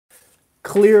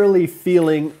clearly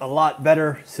feeling a lot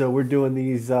better. So we're doing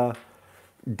these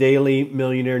daily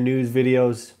millionaire news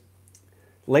videos.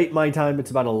 Late my time,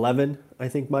 it's about 11, I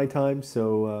think my time.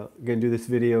 So I'm going to do this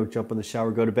video, jump in the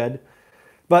shower, go to bed.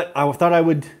 But I thought I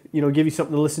would, give you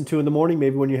something to listen to in the morning,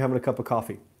 maybe when you're having a cup of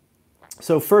coffee.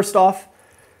 So first off,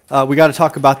 we got to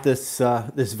talk about this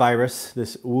virus,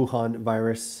 this Wuhan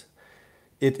virus.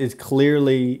 It is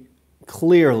clearly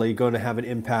going to have an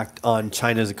impact on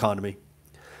China's economy.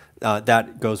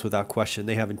 That goes without question.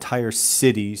 They have entire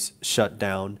cities shut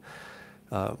down.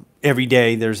 Every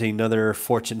day there's another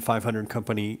Fortune 500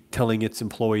 company telling its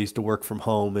employees to work from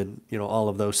home and, all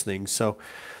of those things. So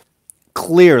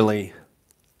clearly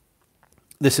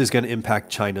this is going to impact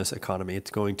China's economy.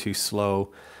 It's going to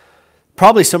slow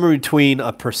probably somewhere between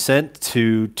 1%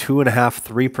 to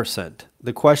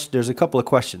 2.5–3%. There's a couple of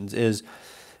questions. Is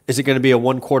it going to be a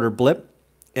one-quarter blip?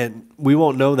 And we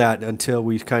won't know that until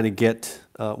we kind of get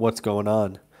what's going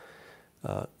on.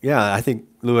 I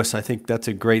think that's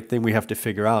a great thing we have to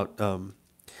figure out.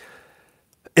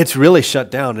 It's really shut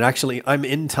down. And actually, I'm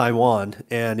in Taiwan.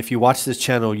 And if you watch this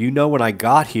channel, when I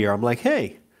got here, I'm like,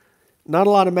 hey, not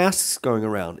a lot of masks going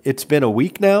around. It's been a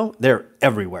week now. They're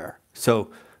everywhere.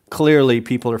 So clearly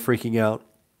people are freaking out.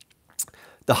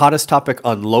 The hottest topic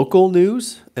on local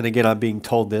news, and again, I'm being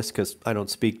told this because I don't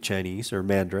speak Chinese or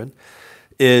Mandarin,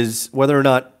 is whether or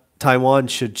not Taiwan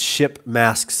should ship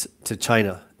masks to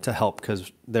China to help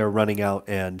because they're running out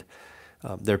and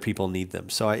their people need them.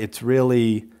 So it's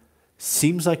really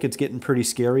seems like it's getting pretty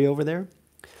scary over there.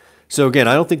 So again,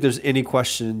 I don't think there's any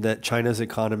question that China's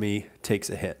economy takes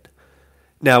a hit.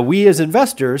 Now, we as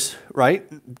investors, right,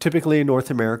 typically in North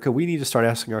America, we need to start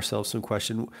asking ourselves some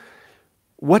question.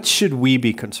 What should we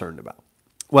be concerned about?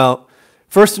 Well,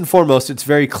 first and foremost, it's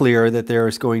very clear that there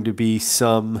is going to be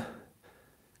some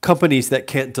companies that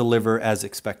can't deliver as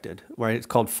expected, right? It's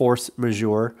called force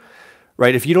majeure,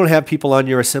 right? If you don't have people on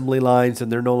your assembly lines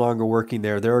and they're no longer working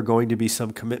there are going to be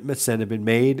some commitments that have been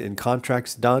made and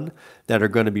contracts done that are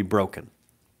going to be broken.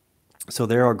 So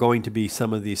there are going to be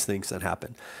some of these things that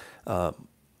happen.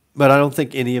 But I don't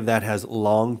think any of that has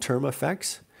long-term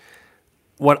effects.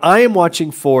 What I am watching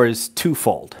for is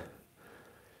twofold.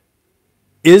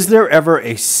 Is there ever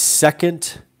a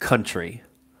second country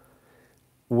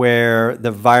where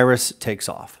the virus takes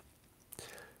off?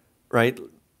 Right?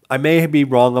 I may be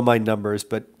wrong on my numbers,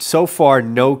 but so far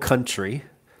no country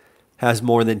has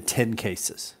more than 10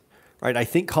 cases. Right? I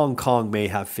think Hong Kong may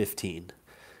have 15.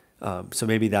 So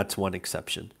maybe that's one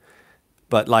exception.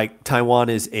 But like Taiwan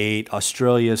is 8,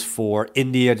 Australia is 4,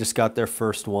 India just got their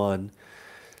first one.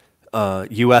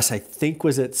 US, I think,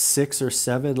 was at 6 or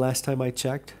 7 last time I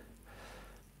checked.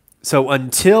 So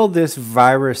until this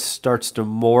virus starts to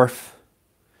morph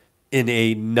in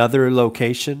another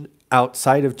location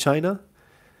outside of China,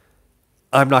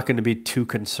 I'm not going to be too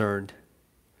concerned.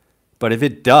 But if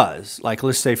it does, like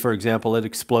let's say, for example, it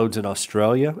explodes in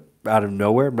Australia out of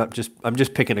nowhere, I'm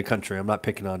just picking a country. I'm not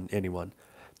picking on anyone.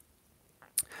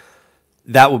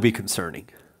 That will be concerning.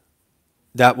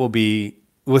 That will be,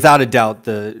 without a doubt,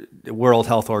 the World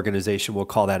Health Organization will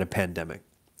call that a pandemic.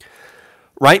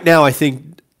 Right now, I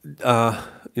think,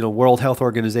 World Health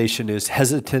Organization is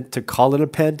hesitant to call it a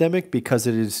pandemic because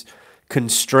it is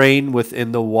constrained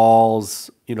within the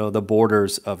walls, the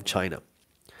borders of China.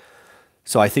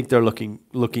 So I think they're looking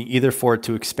either for it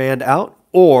to expand out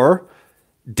or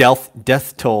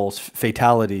death tolls,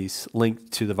 fatalities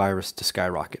linked to the virus to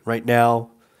skyrocket. Right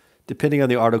now, depending on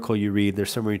the article you read,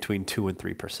 there's somewhere between 2 and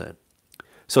 3%.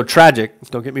 So tragic,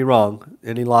 don't get me wrong.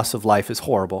 Any loss of life is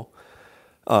horrible.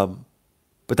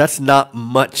 But that's not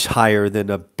much higher than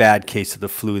a bad case of the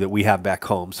flu that we have back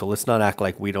home. So let's not act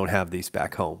like we don't have these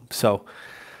back home. So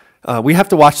we have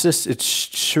to watch this. It's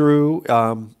true.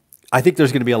 I think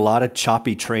there's going to be a lot of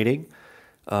choppy trading.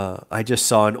 I just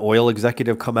saw an oil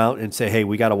executive come out and say, hey,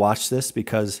 we got to watch this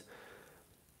because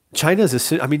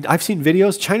I've seen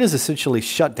videos. China's essentially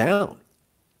shut down,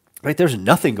 right? There's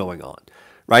nothing going on,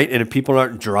 right? And if people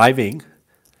aren't driving,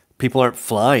 people aren't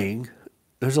flying,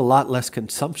 there's a lot less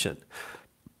consumption.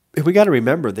 We got to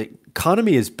remember the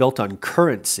economy is built on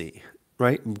currency,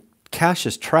 right? And cash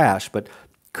is trash, but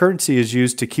currency is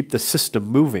used to keep the system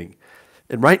moving.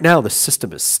 And right now the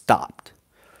system is stopped.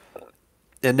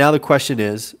 And now the question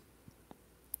is,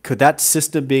 could that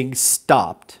system being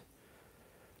stopped,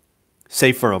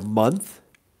 say for a month?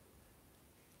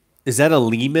 Is that a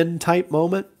Lehman type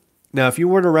moment? Now, if you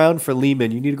weren't around for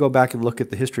Lehman, you need to go back and look at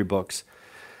the history books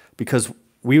because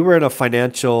we were in a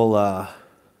financial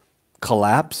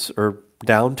collapse or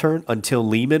downturn until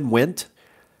Lehman went,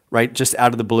 right, just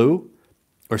out of the blue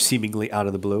or seemingly out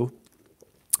of the blue.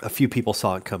 A few people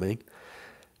saw it coming.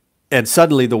 And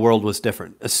suddenly the world was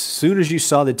different. As soon as you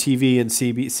saw the TV and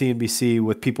CNBC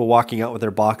with people walking out with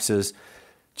their boxes,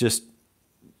 just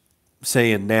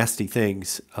saying nasty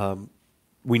things,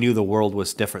 we knew the world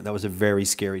was different. That was a very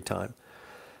scary time.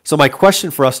 So my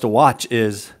question for us to watch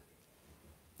is,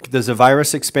 does the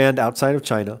virus expand outside of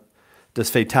China? Does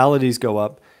fatalities go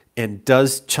up? And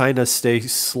does China stay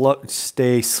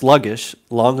sluggish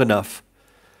long enough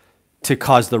to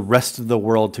cause the rest of the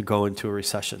world to go into a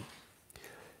recession?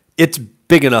 It's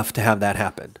big enough to have that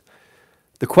happen.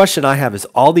 The question I have is,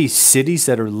 all these cities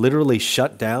that are literally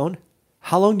shut down,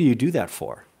 how long do you do that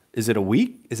for? Is it a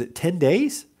week? Is it 10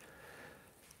 days?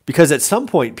 Because at some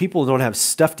point, people don't have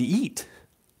stuff to eat,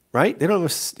 right? They don't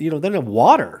have, they don't have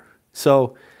water.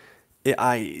 So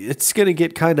it's going to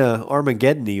get kind of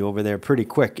Armageddon-y over there pretty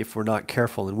quick if we're not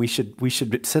careful. And we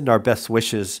should send our best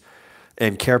wishes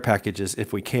and care packages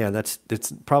if we can.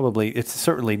 It's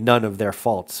certainly none of their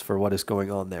faults for what is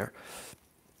going on there.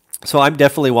 So I'm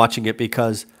definitely watching it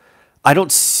because I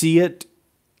don't see it.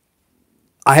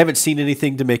 I haven't seen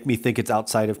anything to make me think it's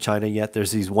outside of China yet.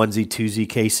 There's these onesie twosie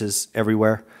cases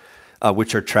everywhere,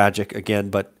 which are tragic again,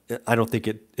 but I don't think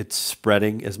it's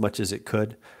spreading as much as it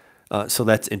could. So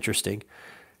that's interesting.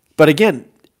 But again,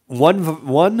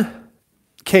 one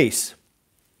case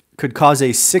could cause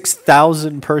a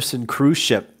 6,000 person cruise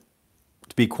ship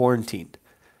to be quarantined.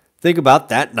 Think about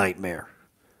that nightmare,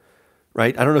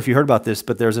 right? I don't know if you heard about this,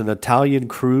 but there's an Italian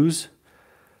cruise.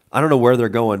 I don't know where they're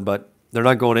going, but they're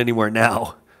not going anywhere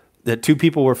now. That 2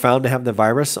 people were found to have the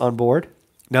virus on board.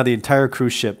 Now the entire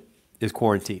cruise ship is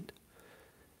quarantined.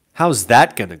 How's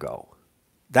that going to go?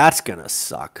 That's going to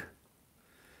suck.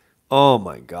 Oh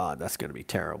my God, that's going to be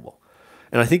terrible.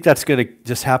 And I think that's going to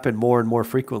just happen more and more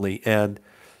frequently. And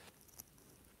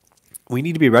we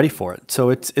need to be ready for it. So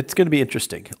it's going to be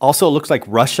interesting. Also, it looks like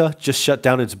Russia just shut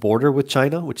down its border with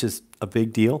China, which is a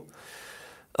big deal.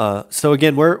 So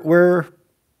again, we're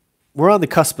on the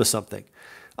cusp of something.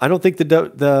 I don't think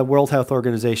the World Health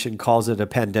Organization calls it a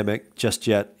pandemic just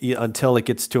yet, until it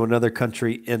gets to another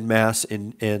country en masse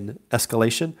in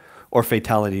escalation or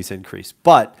fatalities increase.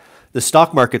 But the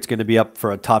stock market's going to be up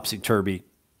for a topsy-turvy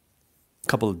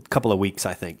couple of weeks,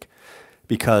 I think,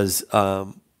 because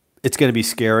it's going to be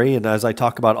scary. And as I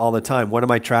talk about all the time, what am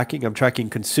I tracking? I'm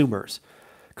tracking consumers.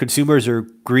 Consumers are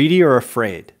greedy or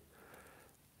afraid.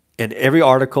 And every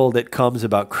article that comes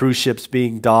about cruise ships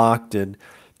being docked and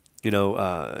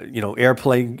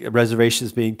airplane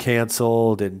reservations being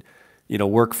canceled and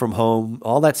work from home,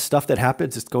 all that stuff that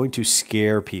happens, it's going to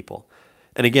scare people.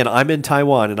 And again, I'm in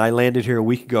Taiwan and I landed here a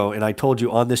week ago and I told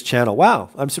you on this channel, wow,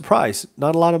 I'm surprised,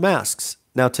 not a lot of masks.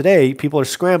 Now today, people are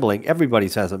scrambling. Everybody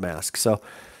has a mask. So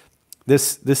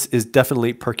this is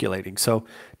definitely percolating. So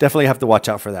definitely have to watch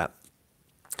out for that.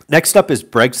 Next up is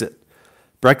Brexit.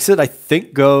 Brexit, I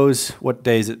think, goes, what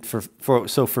day is it?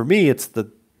 So for me, it's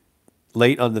the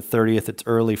late on the 30th. It's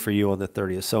early for you on the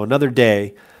 30th. So another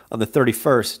day on the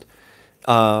 31st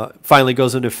finally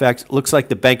goes into effect. Looks like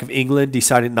the Bank of England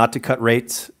decided not to cut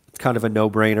rates. It's kind of a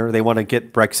no-brainer. They want to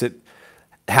get Brexit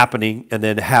happening and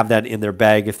then have that in their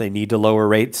bag if they need to lower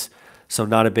rates. So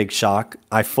not a big shock.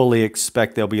 I fully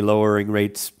expect they'll be lowering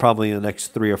rates probably in the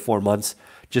next 3 or 4 months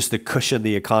just to cushion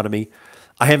the economy.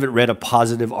 I haven't read a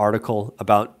positive article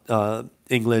about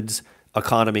England's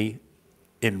economy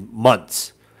in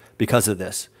months because of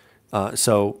this.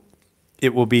 So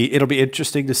it'll be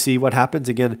interesting to see what happens.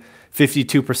 Again,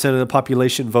 52% of the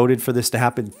population voted for this to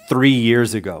happen 3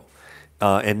 years ago,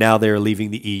 and now they're leaving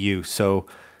the EU. So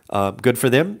good for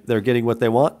them. They're getting what they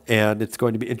want, and it's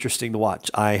going to be interesting to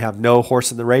watch. I have no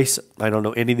horse in the race. I don't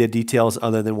know any of the details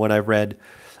other than what I've read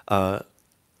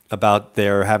about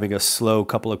their having a slow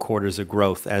couple of quarters of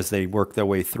growth as they work their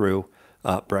way through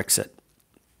Brexit.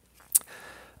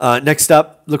 Next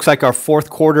up, looks like our fourth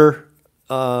quarter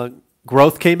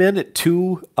growth came in at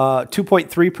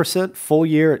 2.3%, full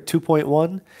year at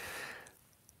 2.1.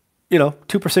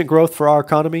 2% growth for our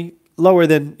economy, lower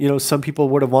than some people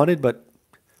would have wanted, but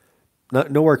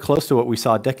nowhere close to what we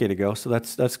saw a decade ago. So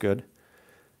that's good.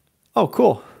 Oh,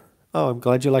 cool. Oh, I'm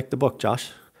glad you liked the book,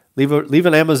 Josh. Leave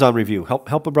an Amazon review.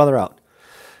 Help a brother out.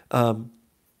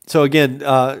 So again,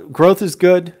 growth is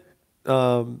good.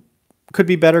 Could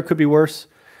be better, could be worse.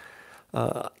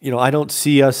 I don't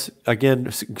see us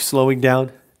again slowing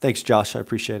down. Thanks, Josh. I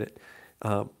appreciate it.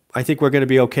 I think we're going to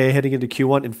be okay heading into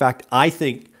Q1. In fact, I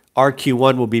think our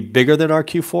Q1 will be bigger than our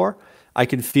Q4. I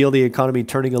can feel the economy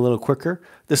turning a little quicker.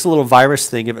 This little virus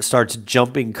thing, if it starts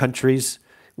jumping countries,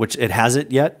 which it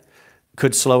hasn't yet,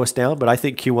 could slow us down. But I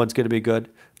think Q1's going to be good.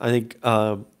 I think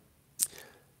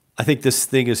this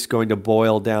thing is going to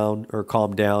boil down or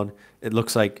calm down. It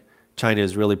looks like China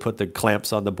has really put the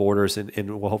clamps on the borders,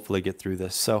 and we'll hopefully get through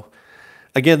this. So,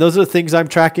 again, those are the things I'm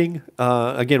tracking.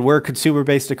 Again, we're a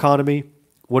consumer-based economy.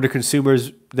 What are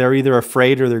consumers? They're either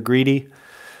afraid or they're greedy.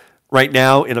 Right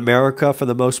now in America, for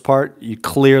the most part,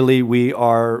 clearly we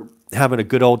are having a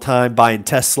good old time buying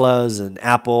Teslas and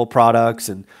Apple products,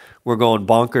 and we're going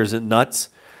bonkers and nuts.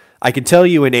 I can tell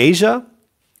you in Asia,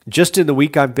 just in the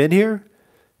week I've been here,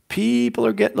 people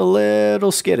are getting a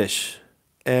little skittish.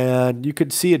 And you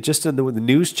could see it just in the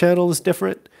news channel is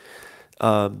different.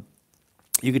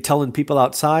 You could tell in people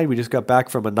outside. We just got back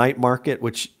from a night market,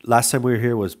 which last time we were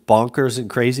here was bonkers and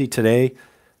crazy. Today,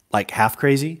 like half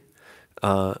crazy.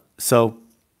 So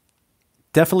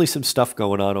definitely some stuff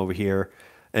going on over here.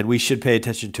 And we should pay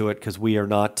attention to it because we are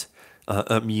not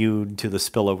immune to the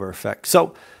spillover effect.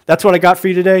 So that's what I got for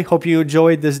you today. Hope you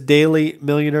enjoyed this daily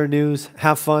Millionaire News.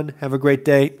 Have fun. Have a great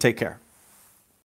day. Take care.